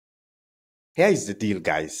Here is the deal,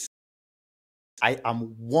 guys. I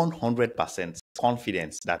am 100%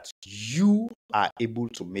 confident that you are able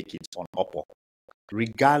to make it on UpWork,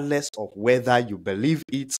 regardless of whether you believe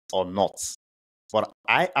it or not. But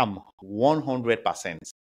I am 100%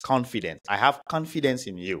 confident. I have confidence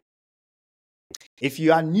in you. If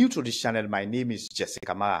you are new to this channel, my name is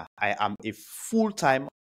Jessica Mara. I am a full-time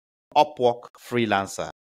UpWork freelancer.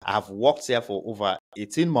 I have worked here for over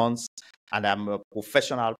 18 months and I'm a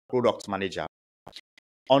professional product manager.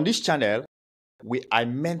 On this channel, I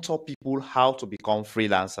mentor people how to become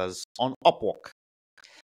freelancers on UpWork.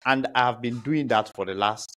 And I've been doing that for the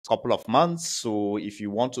last couple of months. So if you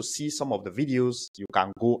want to see some of the videos, you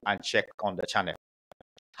can go and check on the channel.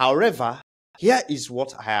 However, here is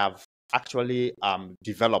what I have actually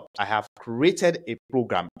developed. I have created a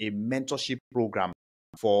program, a mentorship program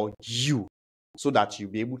for you so that you'll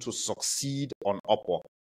be able to succeed on UpWork.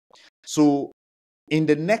 So in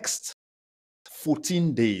the next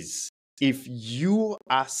 14 days, if you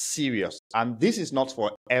are serious, and this is not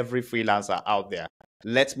for every freelancer out there,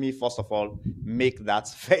 let me first of all make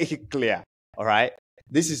that very clear. All right.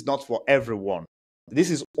 This is not for everyone. This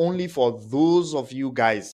is only for those of you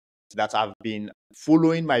guys that have been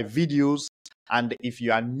following my videos. And if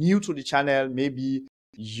you are new to the channel, maybe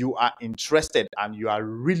you are interested and you are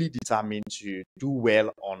really determined to do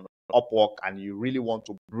well on UpWork and you really want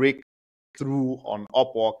to break through on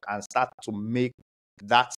UpWork and start to make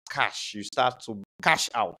that cash, you start to cash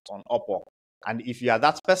out on UpWork. And if you are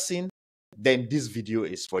that person, then this video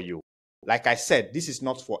is for you. Like I said, this is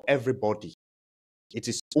not for everybody. It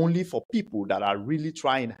is only for people that are really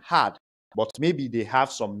trying hard, but maybe they have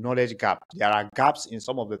some knowledge gap. There are gaps in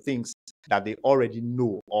some of the things that they already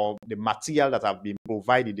know, or the material that have been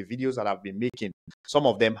provided, the videos that I've been making. Some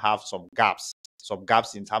of them have some gaps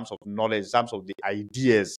in terms of knowledge, in terms of the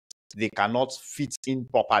ideas. They cannot fit in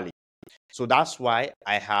properly. So that's why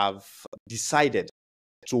I have decided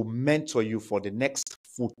to mentor you for the next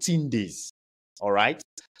 14 days. All right.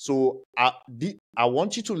 So I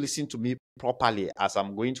want you to listen to me properly as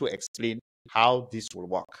I'm going to explain how this will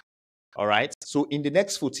work. All right. So in the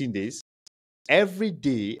next 14 days, every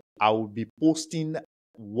day I will be posting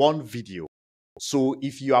one video. So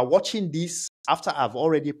if you are watching this after I've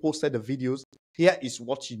already posted the videos, here is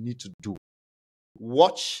what you need to do.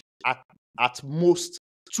 Watch at most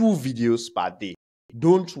 2 videos per day.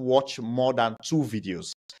 Don't watch more than 2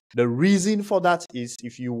 videos. The reason for that is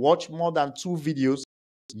if you watch more than 2 videos,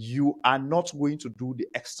 you are not going to do the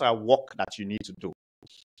extra work that you need to do.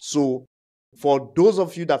 So for those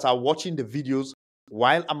of you that are watching the videos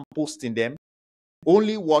while I'm posting them,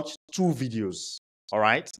 only watch 2 videos, all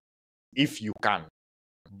right? If you can.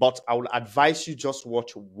 But I will advise you just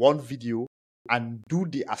watch 1 video and do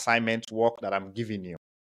the assignment work that I'm giving you,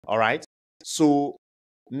 all right? So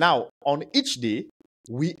now on each day,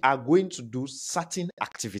 we are going to do certain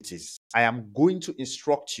activities. I am going to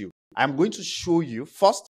instruct you. I am going to show you.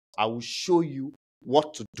 First, I will show you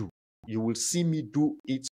what to do. You will see me do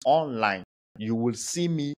it online. You will see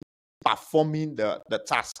me performing the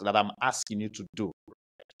task that I'm asking you to do.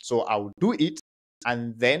 So I will do it,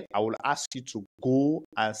 and then I will ask you to go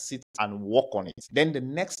and sit and work on it. Then the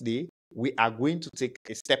next day, we are going to take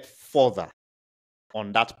a step further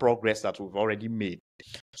on that progress that we've already made.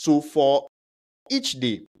 So for each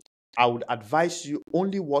day, I would advise you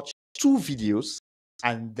only watch 2 videos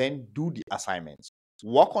and then do the assignments.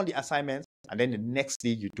 Work on the assignments, and then the next day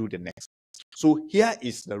you do the next. So here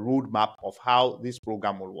is the roadmap of how this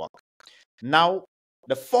program will work. Now,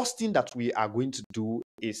 the first thing that we are going to do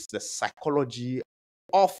is the psychology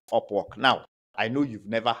of UpWork. Now, I know you've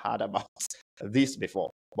never heard about this before,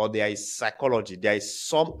 but there is psychology. There is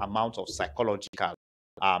some amount of psychological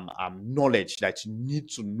knowledge that you need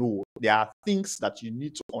to know. There are things that you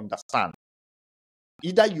need to understand.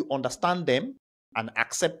 Either you understand them and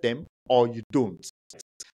accept them, or you don't.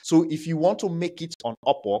 So if you want to make it on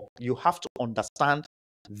UpWork, you have to understand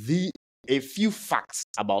a few facts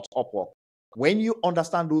about UpWork. When you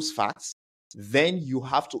understand those facts, then you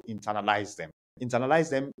have to internalize them. Internalize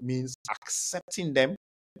them means accepting them.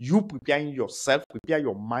 You preparing yourself, prepare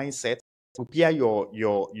your mindset, prepare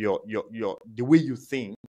the way you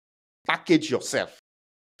think, package yourself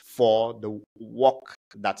for the work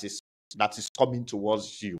that is coming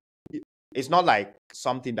towards you. It's not like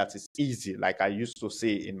something that is easy, like I used to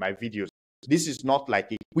say in my videos. This is not like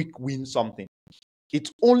a quick win something. It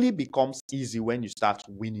only becomes easy when you start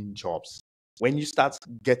winning jobs, when you start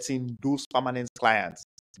getting those permanent clients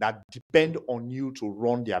that depend on you to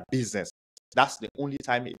run their business. That's the only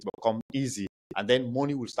time it becomes easy. And then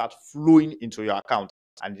money will start flowing into your account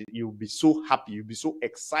and you'll be so happy. You'll be so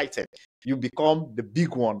excited. You become the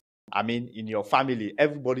big one I mean, in your family,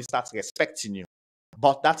 everybody starts respecting you.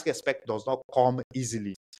 But that respect does not come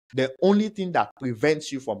easily. The only thing that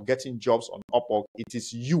prevents you from getting jobs on Upwork, it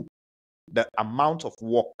is you, the amount of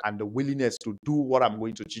work and the willingness to do what I'm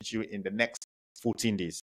going to teach you in the next 14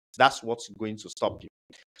 days. That's what's going to stop you.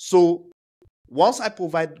 So once I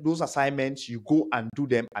provide those assignments, you go and do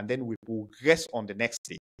them, and then we progress on the next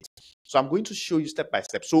day. So I'm going to show you step by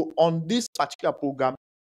step. So on this particular program,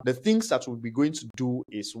 the things that we'll be going to do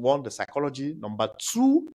is, one, the psychology. Number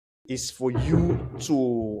two is for you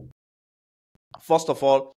to, first of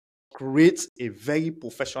all, create a very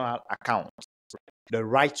professional account the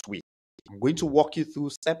right way. I'm going to walk you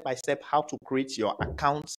through step by step how to create your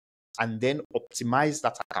account and then optimize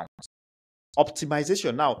that account.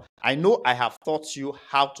 Optimization. Now, I know I have taught you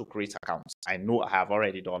how to create accounts. I know I have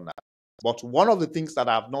already done that. But one of the things that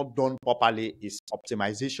I have not done properly is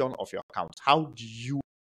optimization of your account. How do you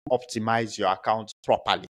optimize your account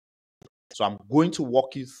properly? So I'm going to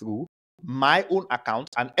walk you through my own account,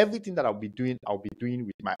 and everything that I'll be doing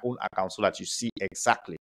with my own account so that you see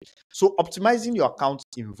exactly. So optimizing your account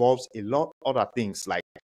involves a lot of other things, like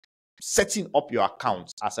setting up your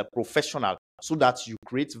account as a professional so that you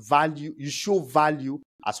create value, you show value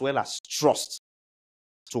as well as trust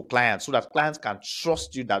to clients, so that clients can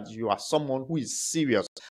trust you that you are someone who is serious,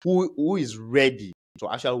 who is ready to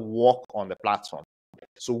actually work on the platform.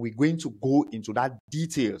 So we're going to go into that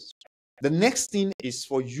details. The next thing is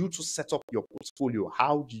for you to set up your portfolio.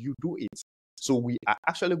 How do you do it? So we are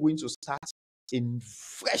actually going to start in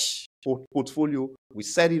fresh portfolio. We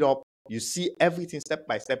set it up. You see everything step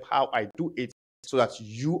by step, how I do it, so that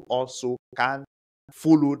you also can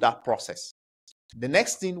follow that process. The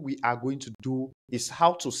next thing we are going to do is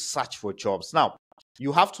how to search for jobs. Now,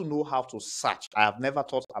 you have to know how to search. I have never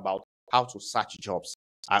thought about how to search jobs.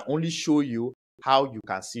 I only show you how you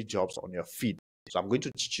can see jobs on your feed. So I'm going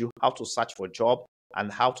to teach you how to search for jobs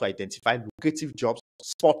and how to identify lucrative jobs,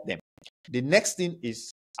 spot them. The next thing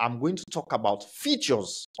is I'm going to talk about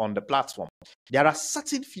features on the platform. There are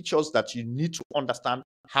certain features that you need to understand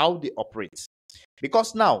how they operate.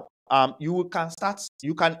 Because now, you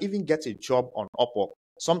can even get a job on Upwork.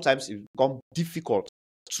 Sometimes it becomes difficult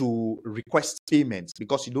to request payments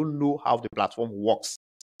because you don't know how the platform works.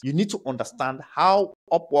 You need to understand how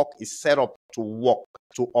Upwork is set up to work,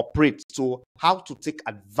 to operate, so how to take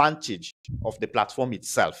advantage of the platform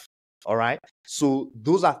itself. All right. So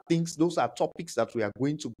those are topics that we are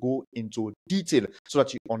going to go into detail so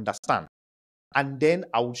that you understand. And then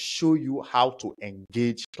I will show you how to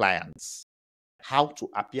engage clients, how to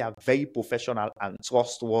appear very professional and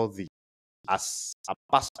trustworthy as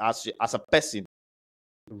a person,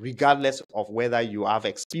 regardless of whether you have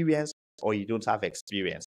experience or you don't have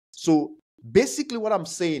experience. So basically what I'm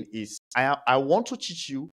saying is I want to teach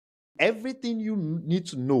you everything you need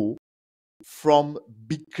to know from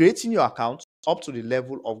creating your account up to the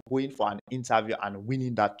level of going for an interview and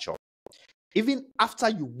winning that job. Even after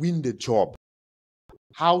you win the job,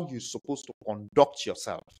 how you're supposed to conduct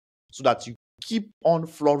yourself so that you keep on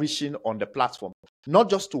flourishing on the platform, not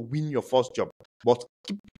just to win your first job, but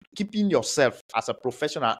keeping yourself as a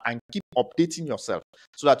professional and keep updating yourself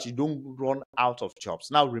so that you don't run out of jobs.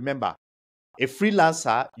 Now, remember, a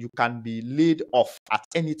freelancer, you can be laid off at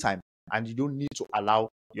any time, and you don't need to allow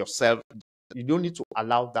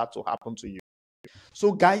that to happen to you.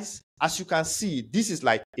 So guys, as you can see, this is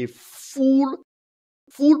like a full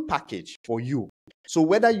package for you. So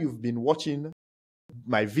whether you've been watching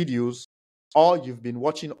my videos or you've been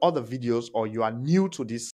watching other videos or you are new to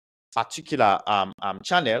this particular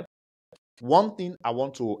channel, one thing I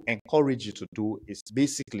want to encourage you to do is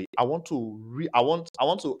basically I want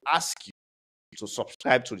to ask you to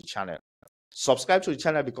subscribe to the channel. Subscribe to the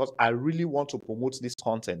channel because I really want to promote this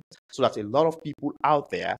content so that a lot of people out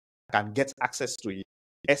there can get access to it,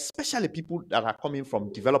 especially people that are coming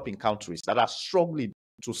from developing countries that are struggling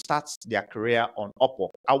to start their career on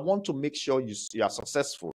Upwork. I want to make sure you are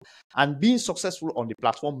successful. And being successful on the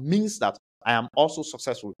platform means that I am also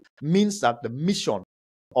successful, means that the mission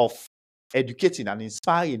of educating and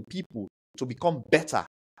inspiring people to become better,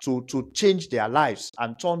 to change their lives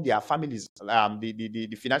and turn their families,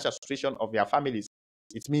 the financial situation of their families,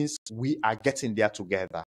 it means we are getting there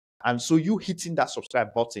together. And so you hitting that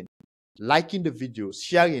subscribe button, liking the video,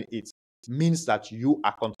 sharing it, means that you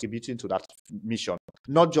are contributing to that mission,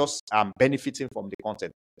 not just benefiting from the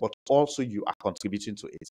content, but also you are contributing to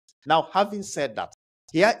it. Now, having said that,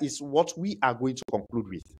 here is what we are going to conclude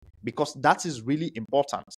with, because that is really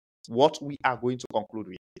important. What we are going to conclude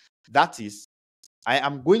with, that is, I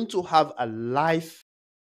am going to have a live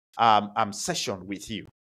session with you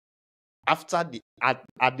after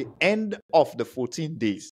at the end of the 14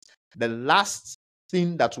 days. The last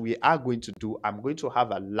thing that we are going to do, I'm going to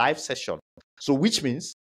have a live session. So which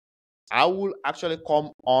means I will actually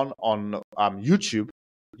come on YouTube.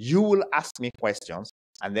 You will ask me questions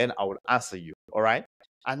and then I will answer you. All right.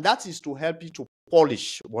 And that is to help you to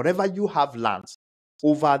polish whatever you have learned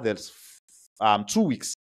over the 2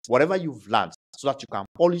 weeks, whatever you've learned, so that you can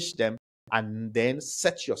polish them and then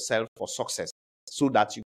set yourself for success so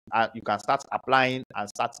that you can start applying and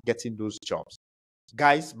start getting those jobs.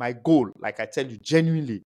 Guys, my goal, like I tell you,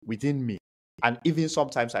 genuinely within me, and even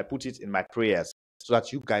sometimes I put it in my prayers so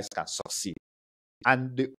that you guys can succeed.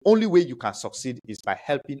 And the only way you can succeed is by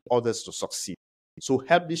helping others to succeed. So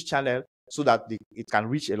help this channel so that it can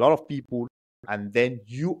reach a lot of people. And then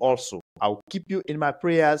you also, I'll keep you in my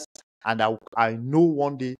prayers, and I know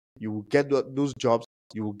one day you will get those jobs,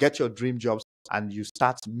 you will get your dream jobs, and you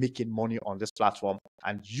start making money on this platform.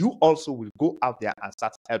 And you also will go out there and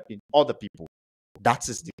start helping other people. That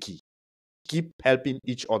is the key. Keep helping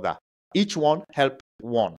each other. Each one help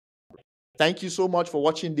one. Thank you so much for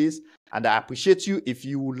watching this, and I appreciate you. If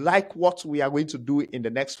you like what we are going to do in the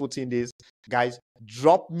next 14 days, guys,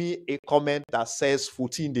 drop me a comment that says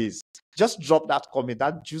 14 days. Just drop that comment,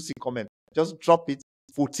 that juicy comment. Just drop it,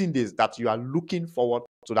 14 days, that you are looking forward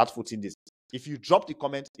to that 14 days. If you drop the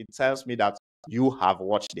comment, it tells me that you have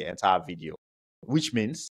watched the entire video, which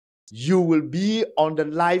means you will be on the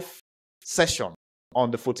live session on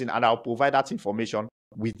the 14th, and I'll provide that information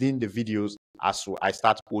within the videos as I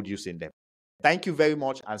start producing them. Thank you very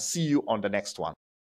much, and see you on the next one.